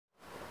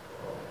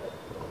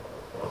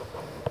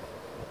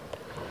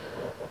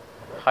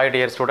Hi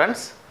dear students.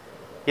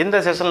 இந்த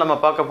செஷனில் நம்ம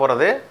பார்க்க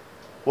போகிறது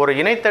ஒரு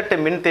இணைத்தட்டு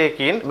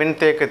மின்தேக்கியின்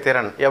மின்தேக்கு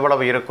திறன்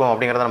எவ்வளவு இருக்கும்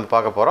அப்படிங்கிறத நம்ம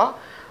பார்க்க போகிறோம்.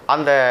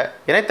 அந்த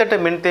இணைத்தட்டு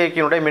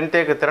மின்தேக்கியினுடைய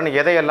மின்தேக்கு திறன்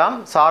எதையெல்லாம்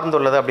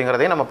சார்ந்துள்ளது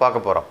அப்படிங்கிறதையும் நம்ம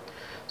பார்க்க போகிறோம்.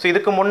 ஸோ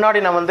இதுக்கு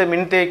முன்னாடி நான்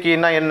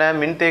மின்தேக்கின்னா என்ன,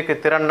 மின்தேக்கு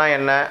திறன்னா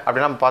என்ன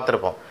அப்படின்னு நம்ம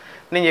பார்த்துருப்போம்.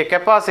 நீங்கள்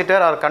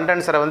கெப்பாசிட்டர் ஆர்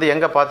கண்டென்சரை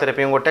எங்கே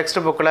பார்த்துருப்பீங்க? உங்கள்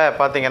டெக்ஸ்ட் புக்கில்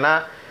பார்த்தீங்கன்னா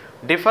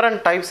டிஃப்ரெண்ட்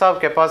டைப்ஸ் ஆஃப்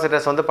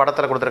கெப்பாசிட்டர்ஸ்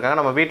படத்தில் கொடுத்துருக்காங்க.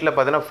 நம்ம வீட்டில்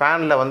பார்த்தீங்கன்னா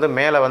ஃபேனில்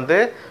மேலே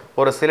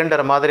ஒரு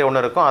சிலிண்டர் மாதிரி ஒன்று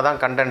இருக்கும், அதான்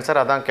கண்டென்சர்,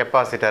 அதான்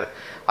கெப்பாசிட்டர்.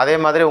 அதே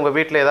மாதிரி உங்கள்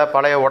வீட்டில் ஏதாவது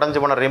பழைய உடஞ்சி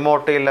போன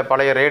ரிமோட்டு இல்லை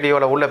பழைய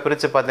ரேடியோவில் உள்ள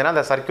பிரித்து பார்த்தீங்கன்னா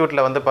அந்த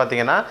சர்க்யூட்டில்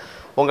பார்த்தீங்கன்னா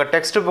உங்கள்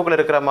டெக்ஸ்ட் புக்கில்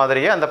இருக்கிற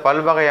மாதிரியே அந்த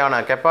பல்வகையான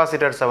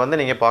கெப்பாசிட்டர்ஸை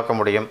நீங்கள் பார்க்க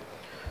முடியும்.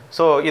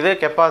 ஸோ இது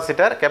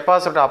கெப்பாசிட்டர்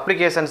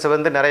அப்ளிகேஷன்ஸ்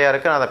நிறையா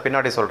இருக்குது, நான் அதை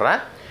பின்னாடி சொல்கிறேன்.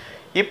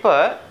 இப்போ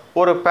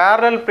ஒரு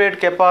பேரலல் பிளேட்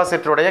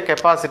கெப்பாசிட்டருடைய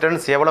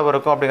கெப்பாசிட்டன்ஸ் எவ்வளவு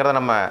இருக்கும் அப்படிங்கிறத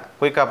நம்ம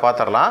குயிக்காக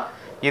பார்த்துடலாம்.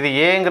 இது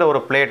ஏங்கிற ஒரு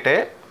பிளேட்டு,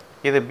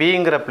 இது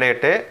பிங்கிற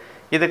பிளேட்டு.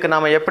 இதுக்கு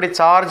நம்ம எப்படி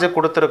சார்ஜ்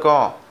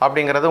கொடுத்துருக்கோம்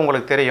அப்படிங்கிறது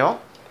உங்களுக்கு தெரியும்.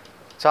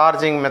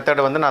 சார்ஜிங்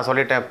மெத்தடு நான்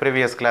சொல்லிட்டேன்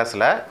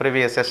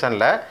ப்ரீவியஸ்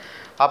செஷனில்.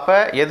 அப்போ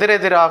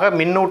எதிரெதிராக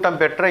மின்னூட்டம்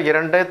பெற்ற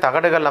இரண்டு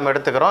தகடுகள் நம்ம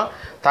எடுத்துக்கிறோம்.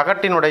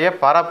 தகட்டினுடைய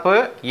பரப்பு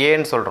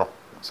ஏன்னு சொல்கிறோம்.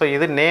 ஸோ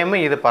இது நேமு,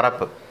 இது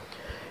பரப்பு.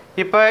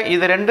 இப்போ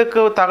இது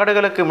ரெண்டுக்கு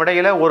தகடுகளுக்கு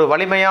இடையில் ஒரு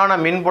வலிமையான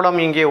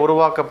மின்புலம் இங்கே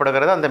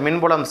உருவாக்கப்படுகிறது. அந்த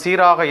மின்புலம்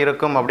சீராக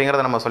இருக்கும்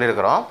அப்படிங்கிறத நம்ம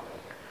சொல்லியிருக்கிறோம்.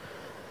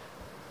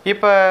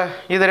 இப்போ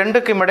இது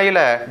ரெண்டுக்கும்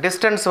இடையில்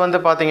டிஸ்டன்ஸ்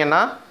பார்த்திங்கன்னா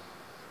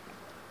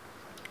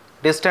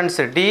டிஸ்டன்ஸ்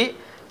டி.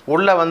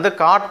 உள்ளே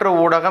காற்று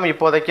ஊடகம்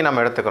இப்போதைக்கு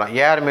நம்ம எடுத்துக்கிறோம்.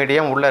 ஏர்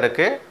மீடியம் உள்ளே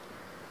இருக்குது.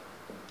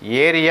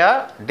 ஏரியா,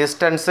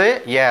 டிஸ்டன்ஸு,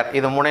 ஏர்,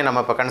 இது மூணையும்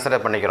நம்ம இப்போ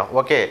கன்சிடர் பண்ணிக்கிறோம்.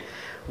 ஓகே.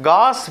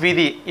 காஸ்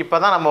விதி, இப்போ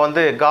தான்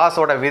நம்ம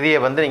காஸோட விதியை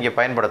நீங்கள்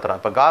பயன்படுத்துகிறோம்.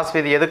 இப்போ காஸ்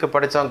விதி எதுக்கு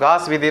படித்தோம்?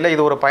 காஸ் விதியில்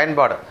இது ஒரு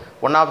பயன்பாடு,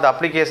 ஒன் ஆஃப் த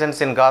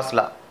அப்ளிகேஷன்ஸ் இன்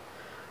காஸ்ல.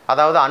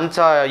 அதாவது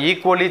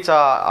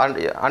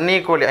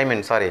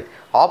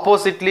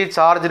ஆப்போசிட்லி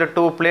சார்ஜ்டு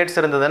டூ பிளேட்ஸ்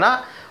இருந்ததுன்னா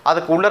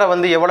அதுக்கு உள்ளர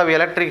எவ்வளவு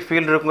எலக்ட்ரிக்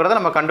ஃபீல்டு இருக்குங்கிறத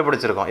நம்ம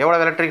கண்டுபிடிச்சிருக்கோம். எவ்வளோ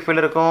எலக்ட்ரிக்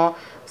ஃபீல்டு இருக்கும்?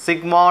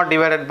 சிக்மா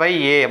டிவைடட் பை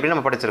ஏ அப்படின்னு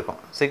நம்ம படிச்சிருக்கோம்.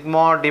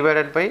 சிக்மா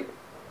டிவைடட் பை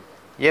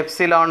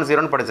எப்சிலான்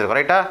 0ன்னு படிச்சிருக்கோம்,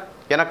 ரைட்டா?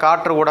 ஏன்னா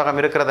காற்று ஊடகம்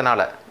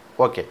இருக்கிறதுனால.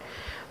 ஓகே.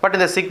 பட்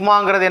இந்த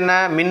சிக்மாங்கிறது என்ன?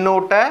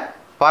 மின்னூட்ட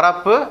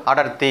பரப்பு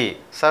அடர்த்தி,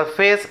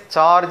 சர்ஃபேஸ்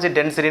சார்ஜ்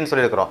டென்சிட்டின்னு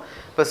சொல்லியிருக்கிறோம்.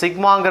 இப்போ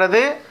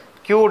சிக்மாங்கிறது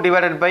Q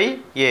டிவைடட் பை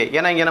ஏ.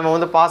 ஏன்னா இங்கே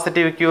நம்ம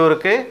பாசிட்டிவ் Q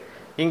இருக்குது,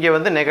 இங்கே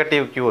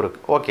நெகட்டிவ் Q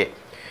இருக்குது. ஓகே.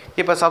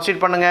 இப்போ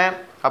சப்ஸ்டிட் பண்ணுங்கள்.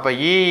 அப்போ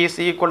E இஸ்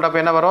ஈக்குவல் டு அப்போ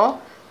என்ன வரும்?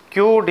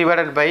 Q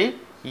divided by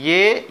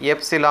A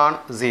epsilon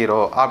 0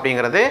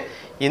 அப்படிங்கிறது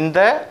இந்த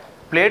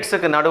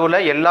பிளேட்ஸுக்கு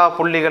நடுவில் எல்லா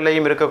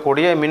புள்ளிகளையும்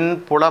இருக்கக்கூடிய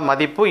மின்புல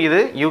மதிப்பு. இது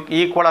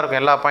ஈக்குவலாக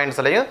இருக்கும் எல்லா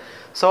பாயிண்ட்ஸ்லையும்.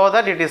 So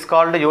that it is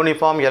called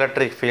uniform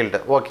electric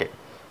field. Okay.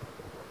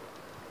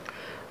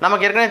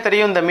 நமக்கு ஏற்கனவே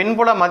தெரியும் இந்த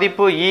மின்புல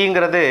மதிப்பு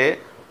ஈங்கிறது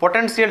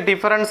potential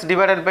difference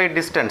divided by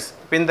distance.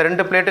 இப்போ இந்த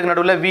ரெண்டு பிளேட்டுக்கு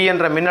நடுவில் V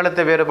என்ற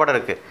மின்னழுத்த வேறுபாடு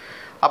இருக்குது.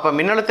 அப்போ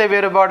மின்னழுத்த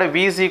வேறுபாடு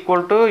V is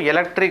equal to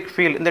electric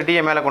field. இந்த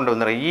டியை மேலே கொண்டு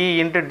வந்துடும், E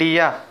இன்ட்டு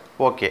டியா.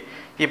 ஓகே.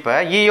 இப்போ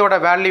ஈயோட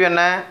வேல்யூ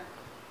என்ன?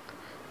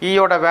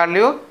 ஈயோட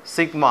value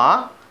sigma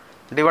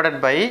divided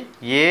by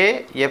A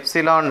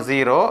epsilon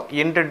 0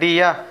 into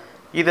டியா.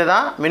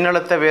 இதுதான்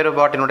மின்னழுத்த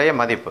வேறுபாட்டினுடைய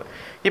மதிப்பு.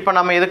 இப்போ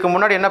நம்ம இதுக்கு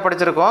முன்னாடி என்ன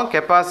படிச்சிருக்கோம்?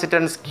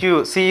 Capacitance Q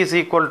C is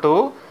equal to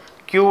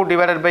Q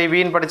divided by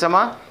win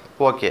படித்தோமா?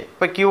 Okay.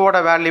 இப்போ Qவோட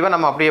வேல்யூவை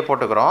நம்ம அப்படியே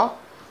போட்டுக்கிறோம்.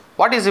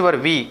 What is your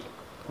V?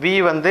 V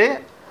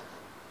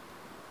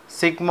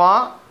sigma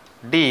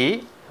D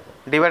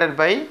divided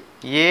by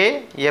A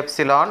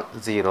epsilon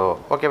 0.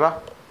 ஓகேவா?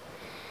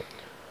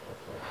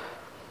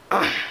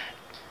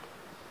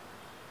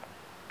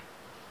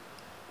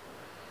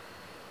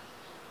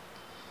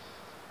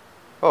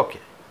 ஓகே.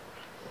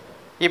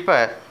 இப்போ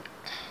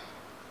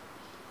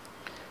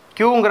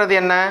Qங்கிறது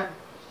என்ன?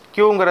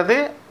 Qங்கிறது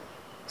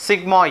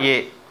sigma A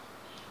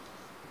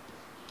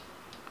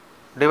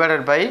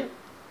divided pi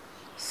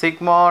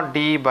sigma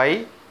D by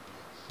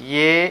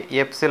A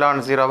epsilon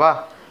 0வா?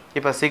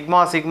 இப்போ sigma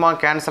sigma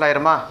cancel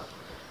ஆயிருமா?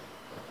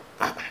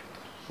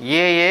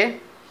 ஏஏ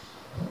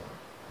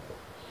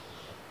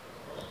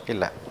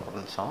இல்லை, ஒரு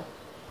நிமிஷம்.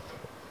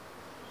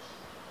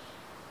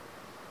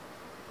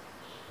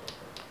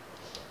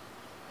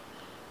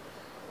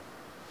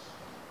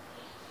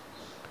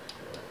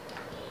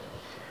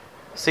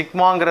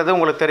 சிக்மாங்கிறது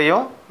உங்களுக்கு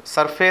தெரியும்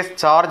சர்ஃபேஸ்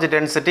சார்ஜ்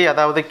டென்சிட்டி,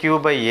 அதாவது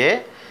Q பை ஏ.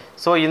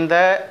 ஸோ இந்த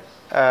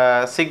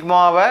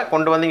சிக்மாவை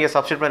கொண்டு இங்கே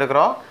சப்ஸ்டிட்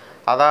பண்ணியிருக்கிறோம்.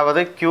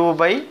 அதாவது Q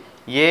by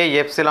A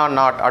epsilon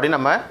not அப்படின்னு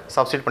நம்ம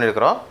சப்ஸ்டிட்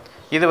பண்ணியிருக்கிறோம்.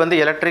 இது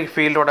எலக்ட்ரிக்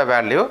ஃபீல்டோட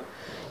வேல்யூ.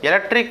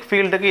 எலக்ட்ரிக்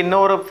ஃபீல்டுக்கு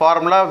இன்னொரு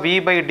ஃபார்முலா V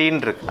பை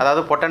டின்னு இருக்குது.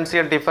 அதாவது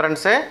பொட்டன்ஷியல்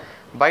டிஃபரன்ஸு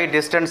பை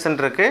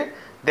டிஸ்டன்ஸுன்னு இருக்குது.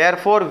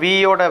 Therefore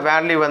வியோட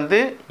value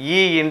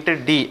E into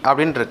D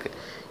அப்படின்னு இருக்குது.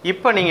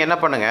 இப்போ நீங்கள் என்ன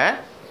பண்ணுங்கள்,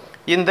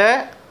 இந்த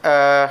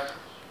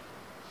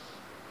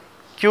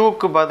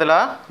Qக்கு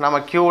பதிலாக நம்ம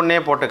Qன்னே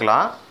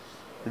போட்டுக்கலாம்.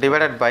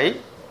 டிவைடட் பை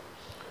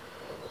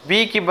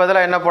Vக்கு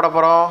பதிலாக என்ன போட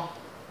போகிறோம்?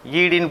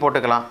 EDன்னு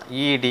போட்டுக்கலாம்.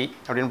 ED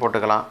அப்படின்னு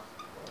போட்டுக்கலாம்.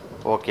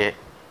 ஓகே.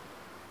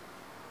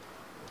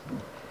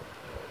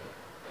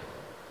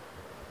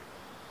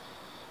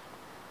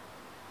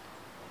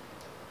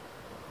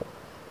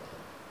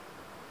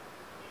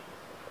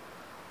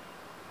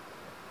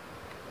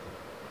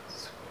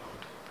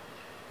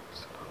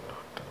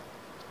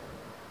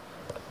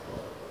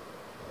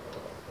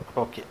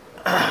 ஓகே,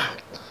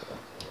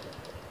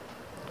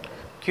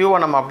 Qவை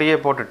நம்ம அப்படியே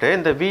போட்டுட்டு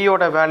இந்த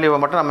Vயோட வேல்யூவை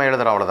மட்டும் நம்ம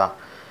எழுதுகிறோம், அவ்வளோதான்.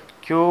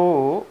 Q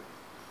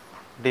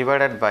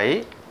டிவைடட் பை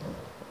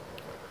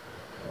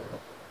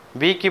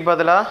Vக்கு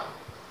பதிலாக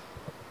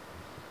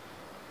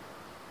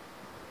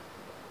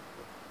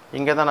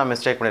இங்கே தான் நான்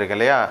மிஸ்டேக் பண்ணியிருக்கேன்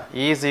இல்லையா,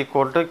 is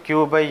equal to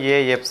Q by A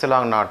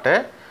epsilon நாட்டு,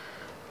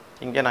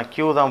 இங்கே நான்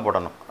Q தான்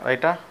போடணும்,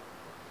 ரைட்டா?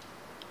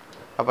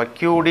 அப்போ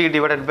QD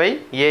divided by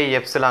A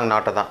epsilon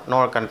நாட்டு தான், நோ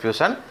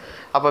கன்ஃபியூஷன்.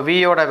 அப்போ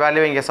Vயோட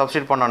வேல்யூ இங்கே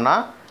சப்ஸ்டிட் பண்ணோன்னா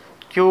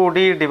QD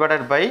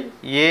divided by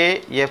A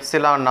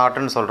epsilon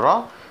நாட்டுன்னு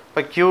சொல்கிறோம்.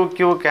 இப்போ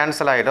Q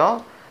கேன்சல் ஆகிடும்.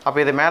 அப்போ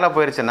இது மேலே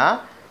போயிடுச்சுன்னா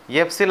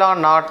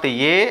epsilon not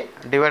A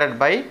divided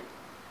by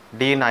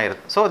Dன்னு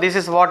ஆயிடுது. So this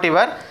is what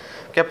your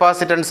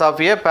capacitance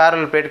of A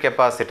barrel plate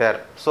capacitor.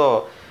 So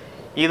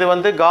இது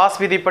வந்து காஸ்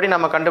விதிப்படி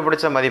நம்ம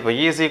கண்டுபிடிச்ச மதிப்பு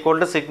is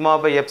equal to sigma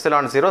pi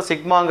epsilon 0.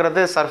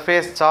 சிக்மாங்கிறது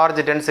surface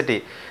charge density,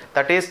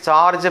 that is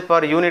charge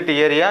per unit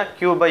area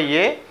Q by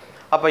A.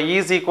 அப்போ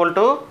is equal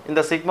to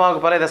இந்த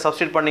சிக்மாவுக்கு பதிலாக இதை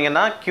சப்ஸ்டிட்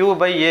பண்ணிங்கன்னா Q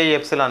by A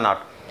epsilon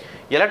not.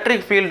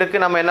 Electric ஃபீல்டுக்கு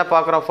நம்ம என்ன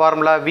பார்க்குறோம்,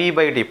 formula V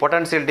by D,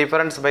 potential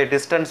difference by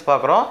distance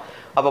பார்க்குறோம்.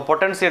 அப்போ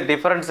பொட்டன்ஷியல்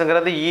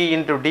டிஃபரன்ஸுங்கிறது E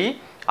இன்ட்டு D,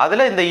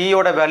 அதில் இந்த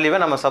ஈயோட வேல்யூவை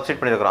நம்ம சப்ஸ்டிட்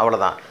பண்ணியிருக்கிறோம்,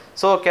 அவ்வளோதான்.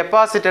 ஸோ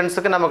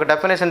கெப்பாசிட்டன்ஸுக்கு நமக்கு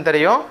டெஃபினேஷன்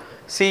தெரியும்,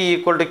 C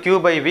equal to Q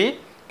by V.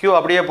 Q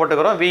அப்படியே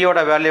போட்டுக்கிறோம், Vயோட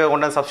வேல்யூவை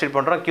கொண்டு வந்து சப்ஸ்டிட்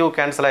பண்ணுறோம், Q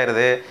கேன்சல்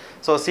ஆயிடுது.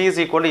 So C is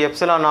equal to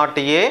epsilon not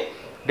A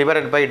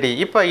divided by D.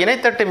 இப்போ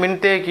இணைத்தட்டு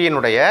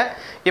மின்தேக்கியினுடைய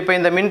இப்போ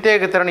இந்த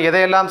மின்தேக்கு திறன்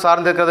எதையெல்லாம்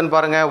சார்ந்திருக்கிறதுன்னு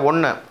பாருங்கள்.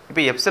 1,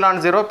 இப்போ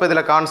எப்சிலான் 0, இப்போ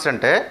இதில்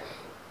constant,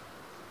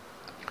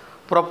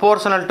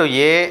 proportional to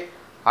A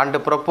and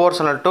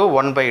proportional to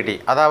 1 by D.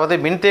 அதாவது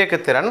மின்தேக்கு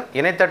திறன்,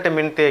 இணைத்தட்டு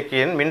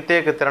மின்தேக்கியின்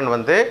மின்தேக்கு திறன்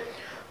வந்து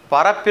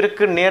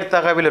பரப்பிற்கு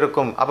நேர்த்தகவில்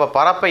இருக்கும். அப்போ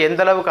பரப்பை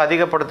எந்த அளவுக்கு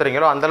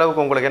அதிகப்படுத்துகிறீங்களோ அந்த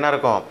அளவுக்கு உங்களுக்கு என்ன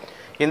இருக்கும்,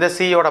 இந்த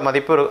சியோட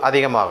மதிப்பு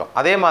அதிகமாகும்.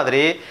 அதே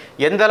மாதிரி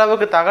எந்த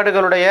அளவுக்கு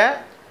தகடுகளுடைய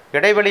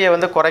இடைவெளியை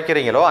வந்து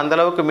குறைக்கிறீங்களோ அந்த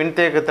அளவுக்கு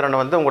மின்தேக்கு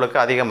திறன் வந்து உங்களுக்கு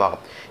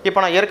அதிகமாகும். இப்போ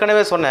நான்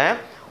ஏற்கனவே சொன்னேன்,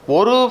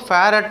 ஒரு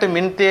ஃபேரட்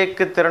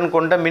மின்தேக்கு திறன்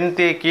கொண்ட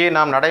மின்தேக்கியை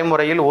நாம்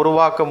நடைமுறையில்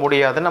உருவாக்க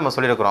முடியாதுன்னு நம்ம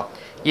சொல்லியிருக்கிறோம்.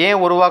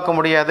 ஏன் உருவாக்க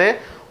முடியாது?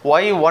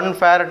 why 1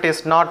 farad is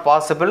not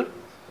possible?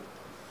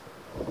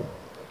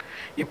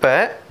 இப்போ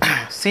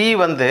C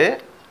வந்து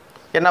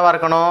என்னவாக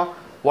இருக்கணும்,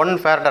 1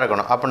 farad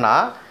இருக்கணும். அப்படின்னா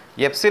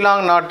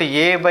epsilon not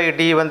A by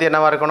D வந்து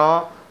என்னவாக இருக்கணும்,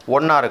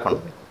 1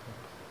 இருக்கணும்.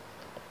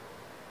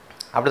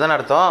 அப்படி தானே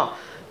அர்த்தம்.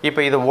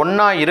 இப்போ இது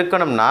 1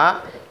 இருக்கணும்னா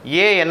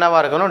A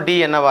என்னவாக இருக்கணும், D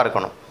என்னவாக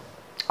இருக்கணும்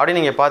அப்படின்னு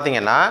நீங்கள்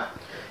பார்த்தீங்கன்னா,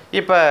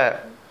 இப்போ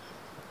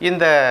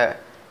இந்த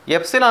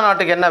எப்சிலான்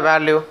நாட்டுக்கு என்ன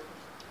வேல்யூ,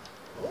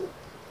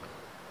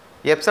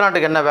 எப்சிலான்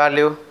நாட்டுக்கு என்ன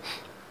வேல்யூ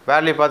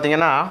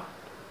பார்த்தீங்கன்னா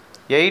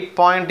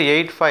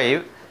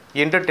 8.85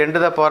 into 10 to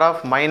the power of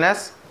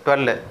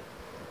 -12.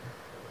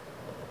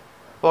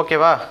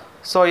 ஓகேவா?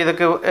 ஸோ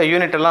இதுக்கு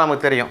யூனிட் எல்லாம்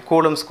நமக்கு தெரியும்,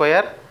 coulomb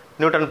square,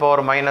 Newton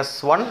power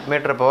 -1,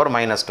 metre power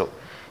 -2.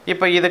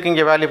 இப்போ இதுக்கு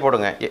இங்கே வேல்யூ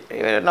போடுங்க,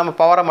 நம்ம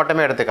பவரை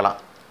மட்டுமே எடுத்துக்கலாம்.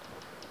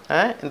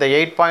 இந்த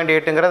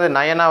 8.8ங்கிறது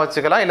 9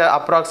 வச்சுக்கலாம், இல்லை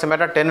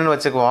அப்ராக்சிமேட்டாக 10ன்னு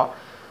வச்சுக்குவோம்.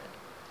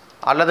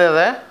 அல்லது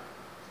அதை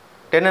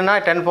 10னா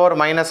 10 பவர்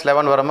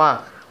 -11 வருமா,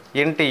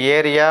 into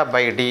area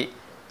by D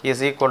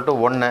is equal to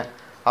 1.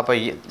 அப்போ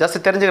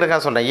ஜஸ்ட்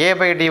தெரிஞ்சுக்கிறதுக்காக சொல்கிறேன், A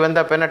பை D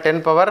வந்து அப்போ என்ன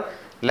 10 பவர்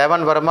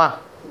 11 வருமா?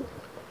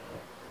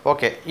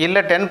 ஓகே,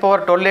 இல்லை 10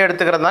 பவர் 12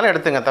 எடுத்துக்கிறதுனால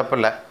எடுத்துங்க, தப்பு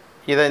இல்லை.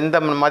 இதை இந்த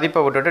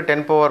மதிப்பை விட்டுட்டு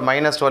 10 பவர்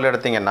 -12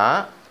 எடுத்திங்கன்னா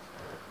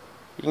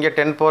இங்கே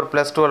 10 பவர்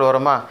 +12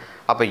 வருமா?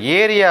 அப்போ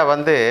ஏரியா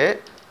வந்து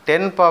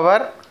 10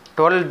 பவர்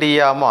 12 D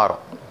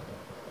மாறும்.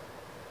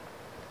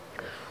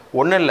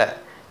 ஒன்றும் இல்லை,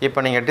 இப்போ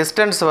நீங்கள்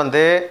டிஸ்டன்ஸ்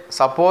வந்து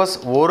சப்போஸ்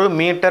 1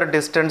 மீட்டர்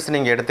டிஸ்டன்ஸ்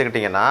நீங்கள்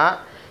எடுத்துக்கிட்டிங்கன்னா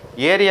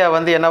ஏரியா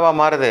வந்து என்னவா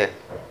மாறுது,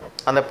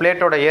 அந்த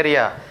பிளேட்டோட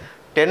ஏரியா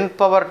 10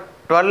 பவர்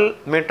 12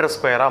 மீட்டர்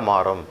ஸ்கொயராக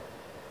மாறும்.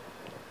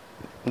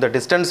 இந்த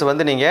டிஸ்டன்ஸ்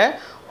வந்து நீங்கள்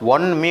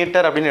 1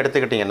 மீட்டர் அப்படின்னு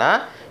எடுத்துக்கிட்டிங்கன்னா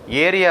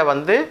ஏரியா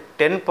வந்து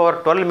 10 பவர்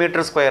 12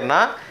 மீட்டர்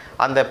ஸ்கொயர்னால்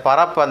அந்த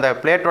பரப்பு, அந்த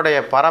பிளேட்டோடைய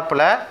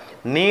பரப்பில்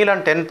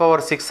நீளம் 10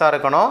 பவர் 6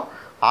 இருக்கணும்,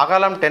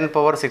 அகலம் 10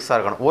 பவர் 6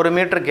 இருக்கணும். 1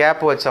 மீட்டர்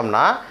கேப்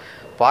வச்சோம்னா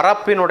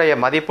பரப்பினுடைய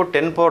மதிப்பு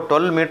 10 பவர்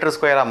 12 மீட்டர்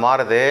ஸ்கொயராக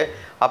மாறுது.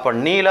 அப்போ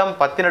நீளம்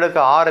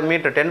 10⁶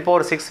 மீட்டர், 10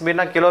 பவர் 6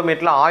 மீட்டர்னா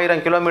கிலோமீட்டரில்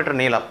 1000 கிலோமீட்டர்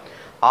நீளம்,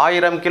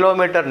 1000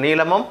 கிலோமீட்டர்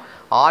நீளமும்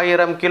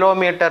 1000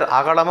 கிலோமீட்டர்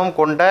அகலமும்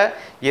கொண்ட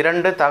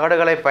 2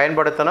 தகடுகளை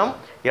பயன்படுத்தணும்.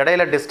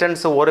 இடையில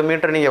டிஸ்டன்ஸ் 1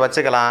 மீட்டர் நீங்கள்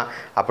வச்சுக்கலாம்.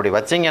 அப்படி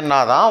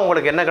வச்சிங்கன்னா தான்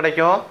உங்களுக்கு என்ன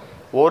கிடைக்கும்,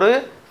 ஒரு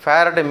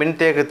ஃபேரட்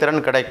மின்தேக்கு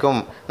திறன் கிடைக்கும்.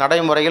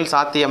 நடைமுறையில்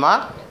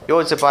சாத்தியமாக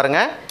யோசிச்சு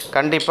பாருங்கள்.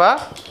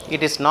 கண்டிப்பாக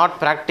it is not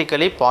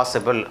practically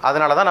possible.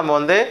 அதனால தான் நம்ம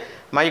வந்து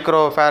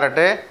மைக்ரோ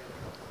ஃபேரட்டு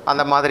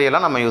அந்த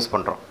மாதிரியெல்லாம் நம்ம யூஸ்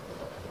பண்ணுறோம்.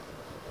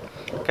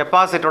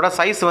 கெப்பாசிட்டரோட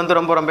சைஸ் வந்து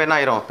ரொம்ப என்ன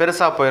ஆயிரும்,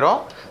 பெருசாக போயிடும்.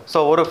 ஸோ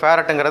ஒரு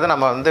ஃபேரட்டுங்கிறது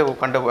நம்ம வந்து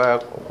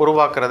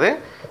உருவாக்குறது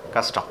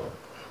கஷ்டம்.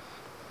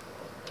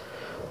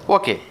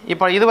 ஓகே,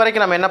 இப்போ இது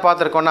வரைக்கும் நம்ம என்ன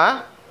பார்த்துருக்கோன்னா,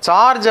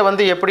 சார்ஜை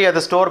வந்து எப்படி அதை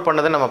ஸ்டோர்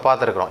பண்ணுதுன்னு நம்ம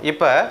பார்த்துருக்குறோம்.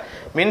 இப்போ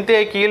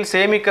மின்தேக்கியில்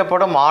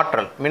சேமிக்கப்படும்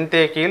ஆற்றல்,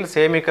 மின்தேக்கியில்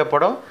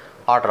சேமிக்கப்படும்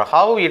ஆற்றல்,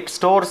 ஹவு இட்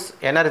ஸ்டோர்ஸ்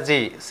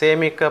எனர்ஜி,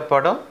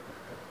 சேமிக்கப்படும்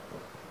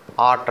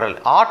ஆற்றல்,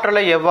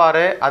 ஆற்றலை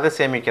எவ்வாறு அது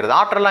சேமிக்கிறது.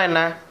 ஆற்றலாம்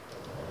என்ன,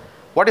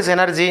 வாட் இஸ்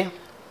எனர்ஜி?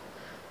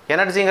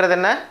 எனர்ஜிங்கிறது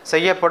என்ன?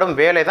 செய்யப்படும்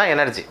வேலை தான்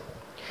எனர்ஜி.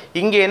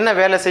 இங்கே என்ன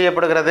வேலை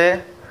செய்யப்படுகிறது?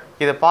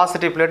 இது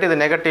பாசிட்டிவ் பிளேட்டு, இது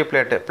நெகட்டிவ்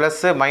பிளேட்டு,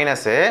 ப்ளஸ்ஸு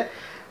மைனஸு.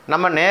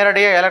 நம்ம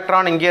நேரடியாக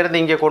எலக்ட்ரான்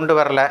இங்கேருந்து இங்கே கொண்டு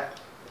வரல,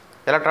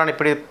 எலக்ட்ரான்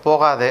இப்படி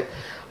போகாது.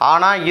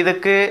 ஆனால்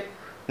இதுக்கு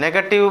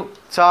நெகட்டிவ்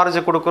சார்ஜ்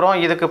கொடுக்குறோம்,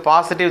 இதுக்கு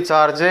பாசிட்டிவ்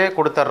சார்ஜு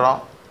கொடுத்துட்றோம்.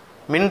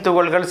 மின்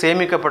துகள்கள்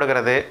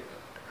சேமிக்கப்படுகிறது.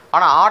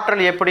 ஆனால்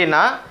ஆற்றல்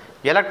எப்படின்னா,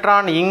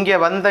 எலக்ட்ரான் இங்கே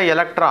வந்த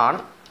எலக்ட்ரான்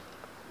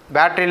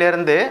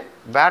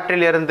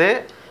பேட்டரியிலேருந்து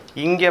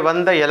இங்கே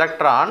வந்த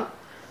எலக்ட்ரான்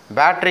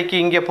பேட்டரிக்கு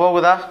இங்கே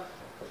போகுதா?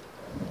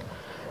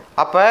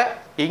 அப்போ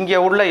இங்கே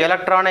உள்ள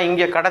எலக்ட்ரானை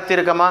இங்கே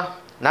கடத்திருக்கமா,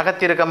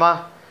 நகர்த்திருக்கமா?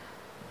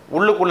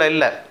 உள்ளுக்குள்ளே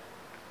இல்லை.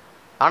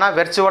 ஆனால்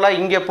வெர்ச்சுவலாக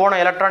இங்கே போன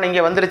எலக்ட்ரான்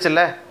இங்கே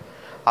வந்துருச்சுல்ல.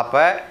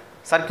 அப்போ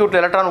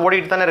சர்க்யூட்டில் எலக்ட்ரான்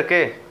ஓடிட்டு தானே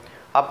இருக்குது.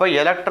 அப்போ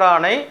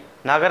எலக்ட்ரானை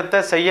நகர்த்த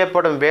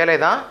செய்யப்படும் வேலை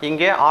தான்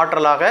இங்கே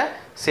ஆற்றலாக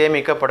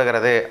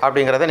சேமிக்கப்படுகிறது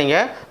அப்படிங்கிறத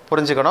நீங்கள்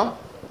புரிஞ்சுக்கணும்.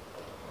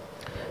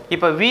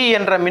 இப்போ V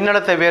என்ற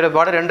மின்னழுத்த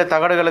வேறுபாடு ரெண்டு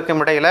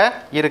தகடுகளுக்கும் இடையில்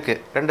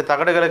இருக்குது. ரெண்டு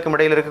தகடுகளுக்கும்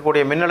இடையில்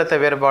இருக்கக்கூடிய மின்னழுத்த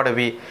வேறுபாடு V.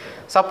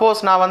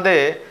 சப்போஸ் நான் வந்து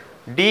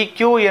dq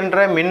என்ற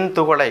மின்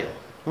துகளை,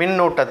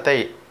 மின்னூட்டத்தை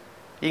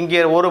இங்கே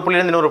ஒரு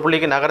புள்ளியிலிருந்து இன்னொரு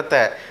புள்ளிக்கு நகர்த்த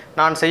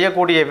நான்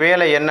செய்யக்கூடிய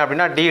வேலை என்ன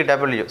அப்படின்னா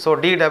dw. So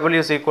dw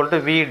is equal to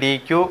V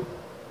dq.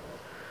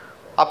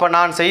 அப்போ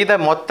நான் செய்த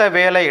மொத்த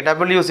வேலை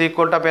W is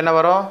equal to அப்போ என்ன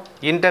வரும்?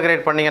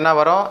 இன்டகிரேட் பண்ணிங்கன்னா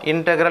வரும்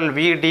இன்டகிரல் V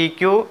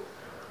dq.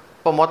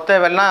 இப்போ மொத்த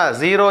வேலைனா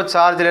 0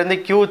 சார்ஜிலேருந்து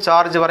Q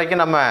சார்ஜ்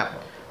வரைக்கும் நம்ம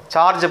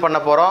சார்ஜ் பண்ண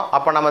போகிறோம்.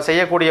 அப்போ நம்ம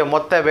செய்யக்கூடிய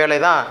மொத்த வேலை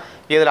தான்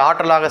இதில்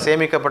ஆற்றலாக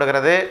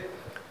சேமிக்கப்படுகிறது.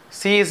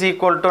 C is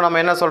equal to நம்ம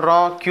என்ன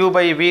சொல்கிறோம்? Q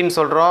by Vன்னு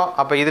சொல்கிறோம்.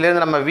 அப்போ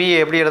இதிலேருந்து நம்ம V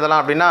எப்படி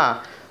எழுதலாம் அப்படின்னா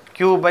Q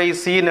by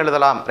Cன்னு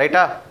எழுதலாம்,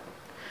 ரைட்டா?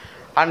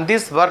 And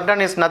this work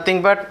done is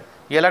nothing but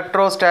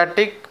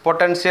electrostatic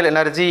potential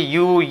energy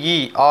UE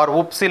R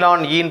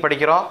உப்சிலான் ஈன்னு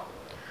படிக்கிறோம்.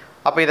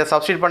 அப்போ இதை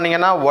சப்ஸ்டியூட்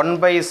பண்ணிங்கன்னா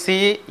 1/c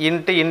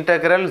into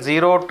integral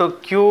 0 to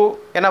Q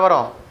என்ன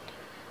வரும்?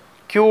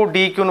 Q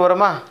dqன்னு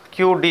வருமா? Q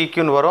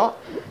dqன்னு வரும்.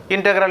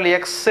 இன்டெக்ரல்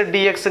x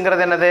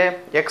dxங்கிறது என்னது?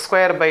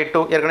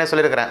 x²/2 ஏற்கனவே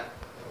சொல்லியிருக்கிறேன்.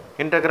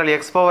 Integral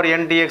x power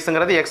n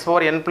dxங்கிறது x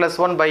power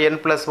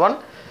n+1/n+1.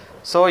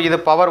 So இது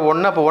பவர்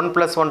 1, அப்போ 1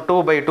 + 1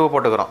 2/2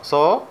 போட்டுக்கிறோம். ஸோ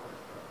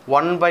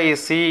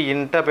 1/c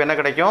இன்ட்டு அப்போ என்ன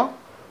கிடைக்கும்?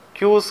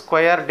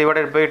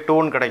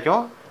 Q²/2ன்னு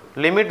கிடைக்கும்.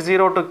 லிமிட்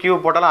 0 to Q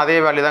போட்டாலும் அதே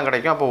வேல்யூ தான்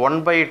கிடைக்கும். அப்போ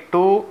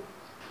 1/2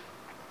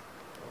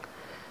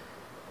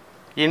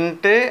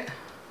 இன்ட்டு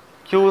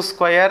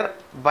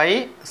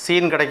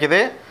Q²/cன்னு கிடைக்குது.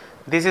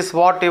 This is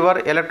what your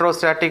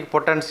electrostatic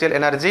potential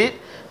energy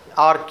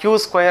or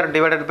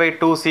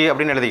Q²/2c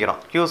அப்படின்னு எழுதிக்கிறோம்.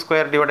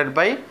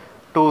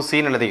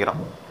 Q²/2cன்னு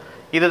எழுதிக்கிறோம்.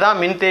 இதுதான்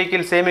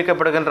மின்தேக்கியில்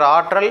சேமிக்கப்படுகின்ற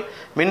ஆற்றல்.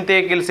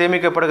 மின்தேக்கியில்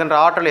சேமிக்கப்படுகின்ற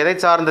ஆற்றல் எதை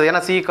சார்ந்தது?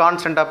 ஏன்னா C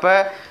கான்ஸ்டன்ட். அப்போ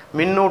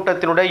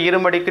மின்னூட்டத்தினுடைய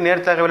இருமடிக்கு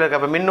நேர்த்தகவில் இருக்குது.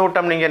 அப்போ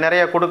மின்னூட்டம் நீங்கள்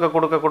நிறைய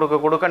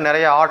கொடுக்க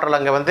நிறைய ஆற்றல்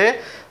அங்கே வந்து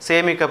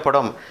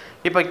சேமிக்கப்படும்.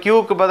 இப்போ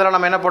Qக்கு பதிலாக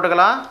நம்ம என்ன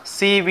போட்டுக்கலாம்?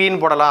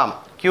 CVன்னு போடலாம்.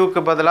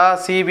 Qக்கு பதிலாக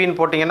CVன்னு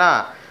போட்டிங்கன்னா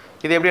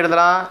இது எப்படி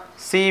எழுதலாம்?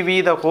 CV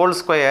the whole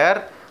square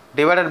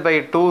divided by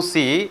 2C.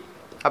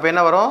 அப்போ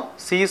என்ன வரும்?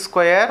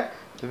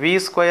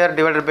 C²V²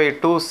 divided by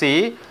 2C.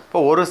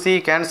 இப்போ ஒரு C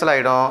கேன்சல்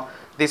ஆகிடும்.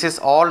 This is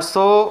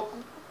also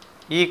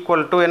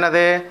equal to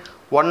என்னது?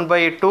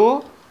 1/2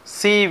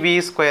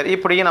 CV².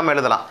 இப்படியும் நம்ம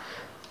எழுதலாம்.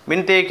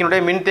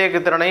 மின்தேக்கினுடைய மின்தேக்கு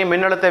திறனையும்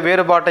மின்னழுத்த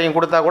வேறுபாட்டையும்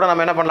கொடுத்தா கூட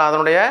நம்ம என்ன பண்ணலாம்?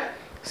 அதனுடைய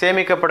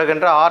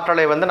சேமிக்கப்படுகின்ற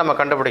ஆற்றலை வந்து நம்ம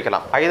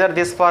கண்டுபிடிக்கலாம். Hyder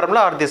this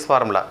formula R this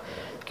formula.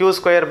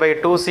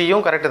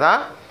 Q²/2cயும் correct தான்,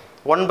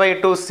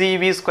 1/2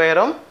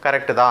 CV²ம்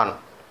கரெக்டு தான்.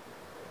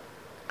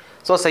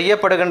 ஸோ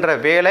செய்யப்படுகின்ற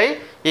வேலை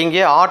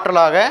இங்கே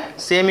ஆற்றலாக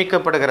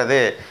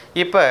சேமிக்கப்படுகிறது.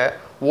 இப்போ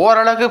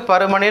ஓரலகு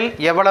பருமனில்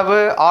எவ்வளவு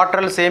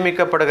ஆற்றல்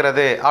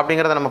சேமிக்கப்படுகிறது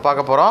அப்படிங்கிறத நம்ம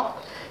பார்க்க போகிறோம்.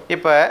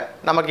 இப்போ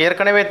நமக்கு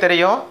ஏற்கனவே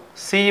தெரியும்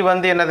C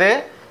வந்து என்னது?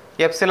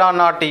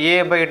 ε0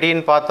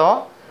 A/Dன்னு பார்த்தோம்.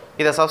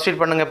 இதை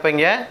சப்ஸ்டியூட் பண்ணுங்கள். இப்போ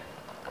இங்கே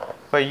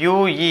இப்போ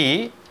UE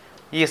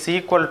is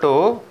equal to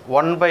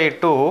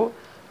 1/2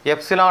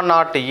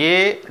 ε0 A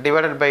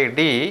divided by D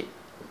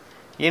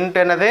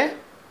into என்னது?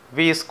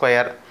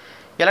 V².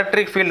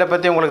 எலக்ட்ரிக் ஃபீல்டை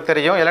பற்றி உங்களுக்கு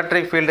தெரியும்.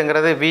 Electric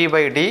ஃபீல்டுங்கிறது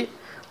V/D.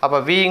 அப்போ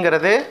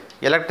Vங்கிறது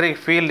electric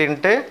field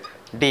into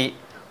D.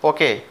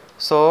 Okay.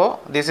 So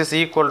this is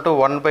equal to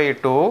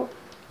 1/2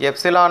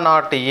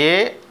 ε0 A.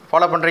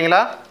 Follow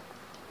பண்ணுறீங்களா?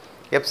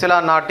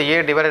 ε0 A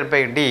divided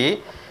by D.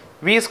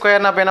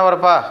 V²னா இப்போ என்ன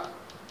வரும்ப்பா?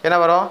 என்ன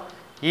வரும்?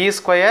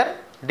 E²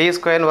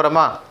 D²ன்னு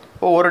வருமா?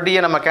 இப்போ ஒரு Dயை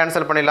நம்ம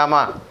கேன்சல்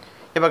பண்ணிடலாமா?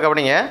 இப்போ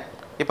கவனிங்க.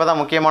 இப்போ தான்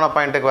முக்கியமான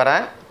பாயிண்ட்டுக்கு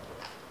வரேன்.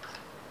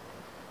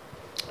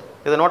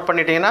 இதை நோட்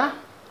பண்ணிட்டீங்கன்னா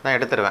நான்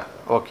எடுத்துருவேன்.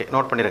 ஓகே,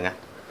 நோட் பண்ணிடுங்க.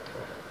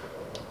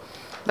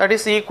 That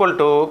is equal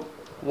to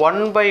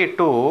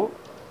 1/2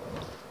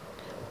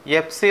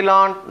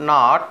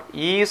 ε0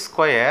 E².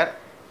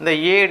 இந்த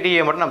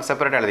ADயை மட்டும் நம்ம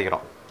செப்பரேட்டாக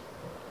எழுதிக்கிறோம்.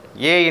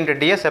 A இன்ட்டு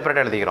Dயை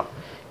செப்பரேட்டாக எழுதிக்கிறோம்.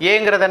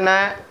 ஏங்கிறது என்ன?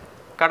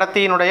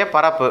 கடத்தியினுடைய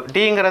பரப்பு.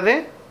 Dங்கிறது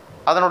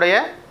அதனுடைய,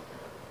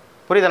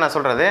 புரியுதா நான்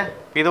சொல்கிறது?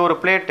 இது ஒரு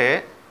பிளேட்டு,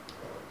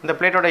 இந்த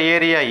பிளேட்டோட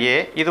ஏரியா A.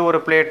 இது ஒரு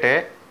பிளேட்டு,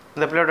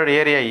 இந்த பிளேட்டோட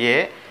ஏரியா A.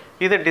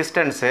 இது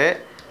டிஸ்டன்ஸு.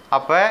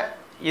 அப்போ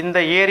இந்த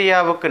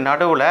ஏரியாவுக்கு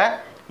நடுவில்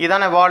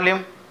இதான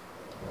வால்யூம்,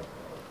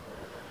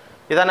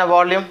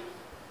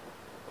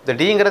 இந்த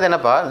டிங்கிறது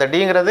என்னப்பா, இந்த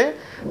டிங்கிறது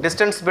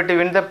டிஸ்டன்ஸ்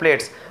பிட்வீன் த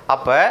பிளேட்ஸ்.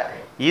 அப்போ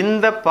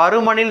இந்த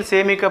பருமனில்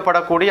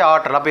சேமிக்கப்படக்கூடிய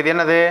ஆற்றல், அப்போ இது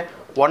என்னது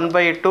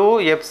 1/2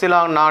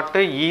 எப்சிலான்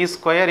நாட்டு இ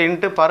ஸ்கொயர்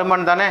இன்ட்டு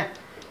பருமன் தானே,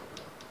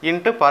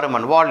 இன்ட்டு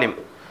பருமன் volume.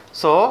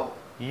 So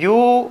u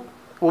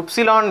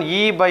upsilon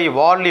e by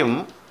volume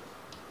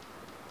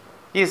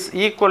is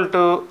equal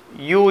to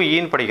UE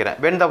ன்னு படிக்கிறேன்.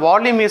 when the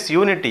volume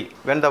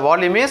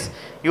is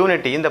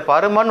unity, இந்த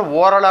பருமன்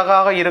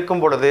ஓரலகாக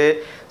இருக்கும் பொழுது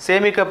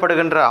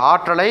சேமிக்கப்படுகின்ற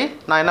ஆற்றலை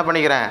நான் என்ன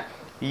பண்ணிக்கிறேன்,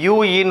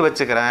 UE ன்னு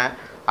வச்சுக்கிறேன்.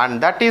 and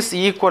that is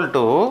equal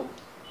to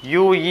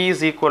UE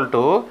is equal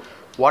to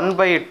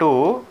 1/2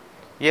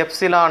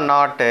 epsilon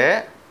not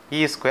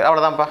E square.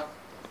 அவ்வளோதான்ப்பா.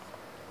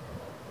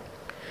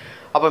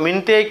 அப்போ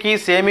மின்தேக்கி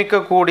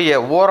சேமிக்கக்கூடிய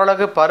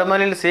ஓரலகு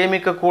பருமனில்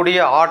சேமிக்கக்கூடிய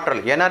ஆற்றல்,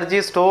 energy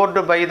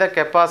stored by the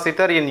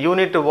capacitor in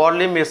unit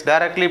volume is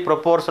directly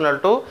proportional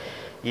to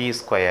E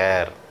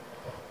square.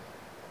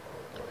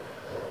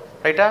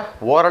 ரைட்டா?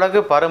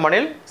 ஓரலகு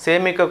பருமனில்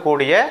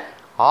சேமிக்கக்கூடிய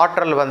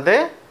ஆற்றல் வந்து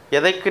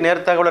எதைக்கு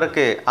நேர்த்தகவல்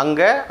இருக்குது,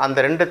 அங்கே அந்த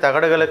ரெண்டு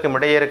தகடுகளுக்கும்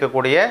இடையே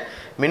இருக்கக்கூடிய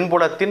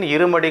மின்புலத்தின்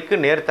இருமடிக்கு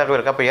நேர்த்தகவல்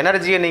இருக்குது. அப்போ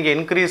எனர்ஜியை நீங்கள்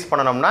இன்க்ரீஸ்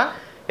பண்ணணும்னா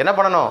என்ன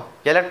பண்ணணும்,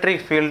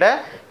 எலக்ட்ரிக் ஃபீல்டை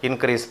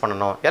இன்க்ரீஸ்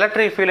பண்ணணும்.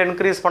 எலக்ட்ரிக் ஃபீல்டு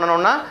இன்க்ரீஸ்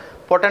பண்ணணும்னா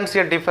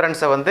பொட்டன்ஷியல்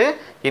டிஃபரன்ஸை வந்து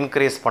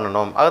இன்க்ரீஸ்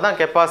பண்ணணும். அதுதான்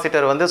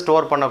கெப்பாசிட்டர் வந்து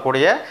ஸ்டோர்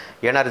பண்ணக்கூடிய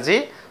எனர்ஜி.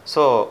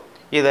 ஸோ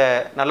இதை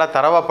நல்லா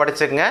தரவாக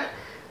படிச்சுக்கங்க.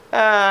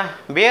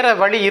 வேறு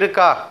வழி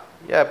இருக்கா?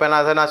 இப்போ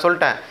நான்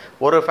சொல்லிட்டேன்,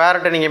 ஒரு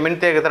ஃபேரட்டை நீங்கள்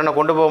மின்தேக்கு திறனை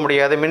கொண்டு போக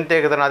முடியாது,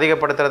 மின்தேக்கு திறனை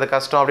அதிகப்படுத்துறது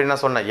கஷ்டம் அப்படின்னு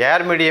நான் சொன்னேன்.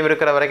 ஏர் மீடியம்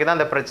இருக்கிற வரைக்கும் தான்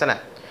அந்த பிரச்சனை.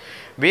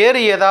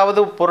 வேறு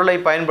ஏதாவது பொருளை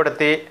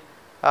பயன்படுத்தி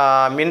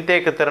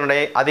மின்தேக்கு திறனை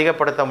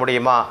அதிகப்படுத்த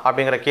முடியுமா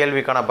அப்படிங்கிற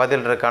கேள்விக்கான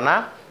பதில் இருக்கானா?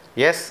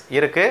 எஸ்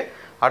இருக்குது.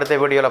 அடுத்த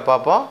வீடியோவில்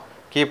பார்ப்போம்.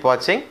 கீப்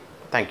வாட்சிங்.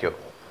 தேங்க்யூ.